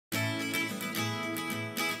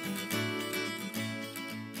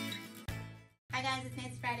guys, it's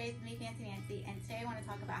Nancy Fridays with me, Fancy Nancy, and today I want to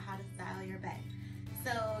talk about how to style your bed.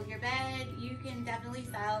 So your bed, you can definitely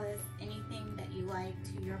style this anything that you like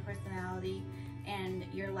to your personality and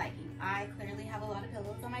your liking. I clearly have a lot of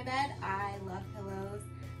pillows on my bed. I love pillows.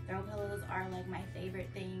 Throw pillows are like my favorite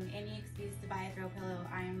thing. Any excuse to buy a throw pillow,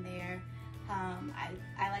 I am there.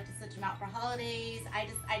 I like to switch them out for holidays. I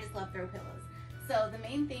just love throw pillows. So the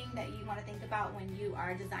main thing that you want to think about when you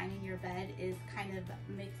are designing your bed is kind of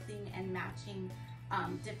mixing and matching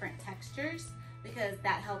different textures, because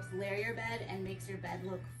that helps layer your bed and makes your bed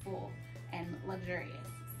look full and luxurious.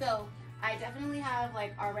 So I definitely have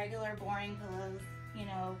like our regular boring pillows, you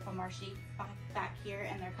know, from our sheets back here,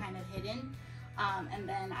 and they're kind of hidden. And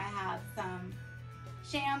then I have some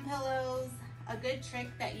sham pillows. A good trick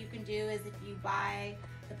that you can do is if you buy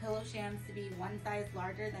the pillow shams to be one size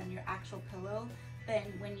larger than your actual pillow,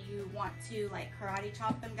 then when you want to like karate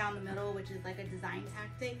chop them down the middle, which is like a design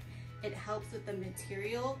tactic, it helps with the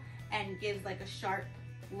material and gives like a sharp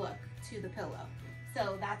look to the pillow.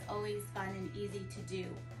 So that's always fun and easy to do.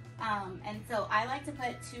 And so I like to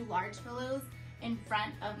put two large pillows in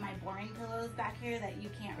front of my boring pillows back here that you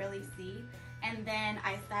can't really see. And then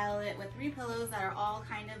I style it with three pillows that are all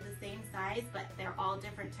kind of the same size, but they're all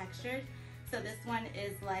different textures. So this one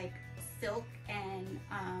is like silk and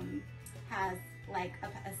has like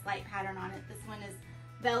a slight pattern on it. This one is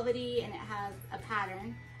velvety and it has a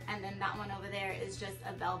pattern. And then that one over there is just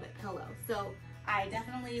a velvet pillow. So I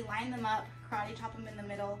definitely line them up, karate chop them in the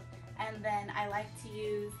middle, and then I like to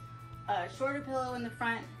use a shorter pillow in the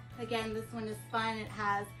front. Again, this one is fun. It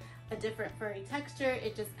has a different furry texture.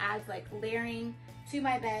 It just adds like layering to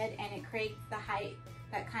my bed, and it creates the height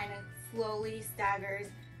that kind of slowly staggers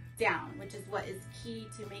down, which is what is key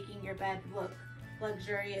to making your bed look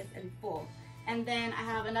luxurious and full. And then I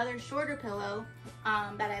have another shorter pillow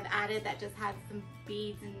that I've added that just has some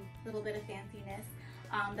beads and a little bit of fanciness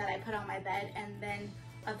that I put on my bed, and then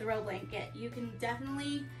a throw blanket. You can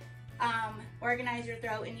definitely organize your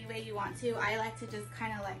throw any way you want to. I like to just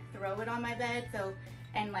kind of like throw it on my bed, so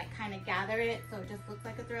and like kind of gather it so it just looks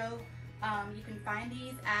like a throw. You can find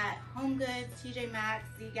these at Home Goods, TJ Maxx,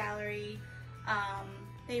 Z Gallery.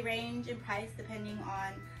 They range in price depending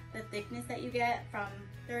on the thickness that you get, from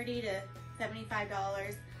 $30 to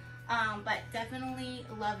 $75. But definitely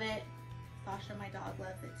love it. Sasha, my dog,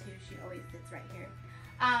 loves it too. She always sits right here.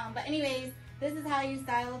 But anyways, this is how you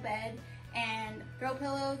style a bed. And throw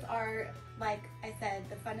pillows are, like I said,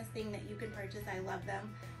 the funnest thing that you can purchase. I love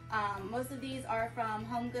them. Most of these are from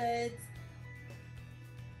Home Goods.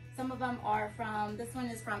 Some of them are from, this one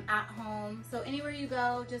is from At Home. So anywhere you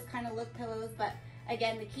go, just kind of look pillows. But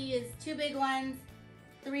again, the key is two big ones,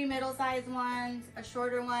 three middle-sized ones, a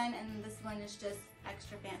shorter one, and this one is just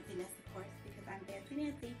extra fanciness, of course, because I'm Fancy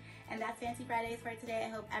Nancy. And that's Fancy Fridays for today. I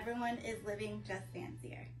hope everyone is living just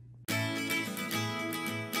fancier.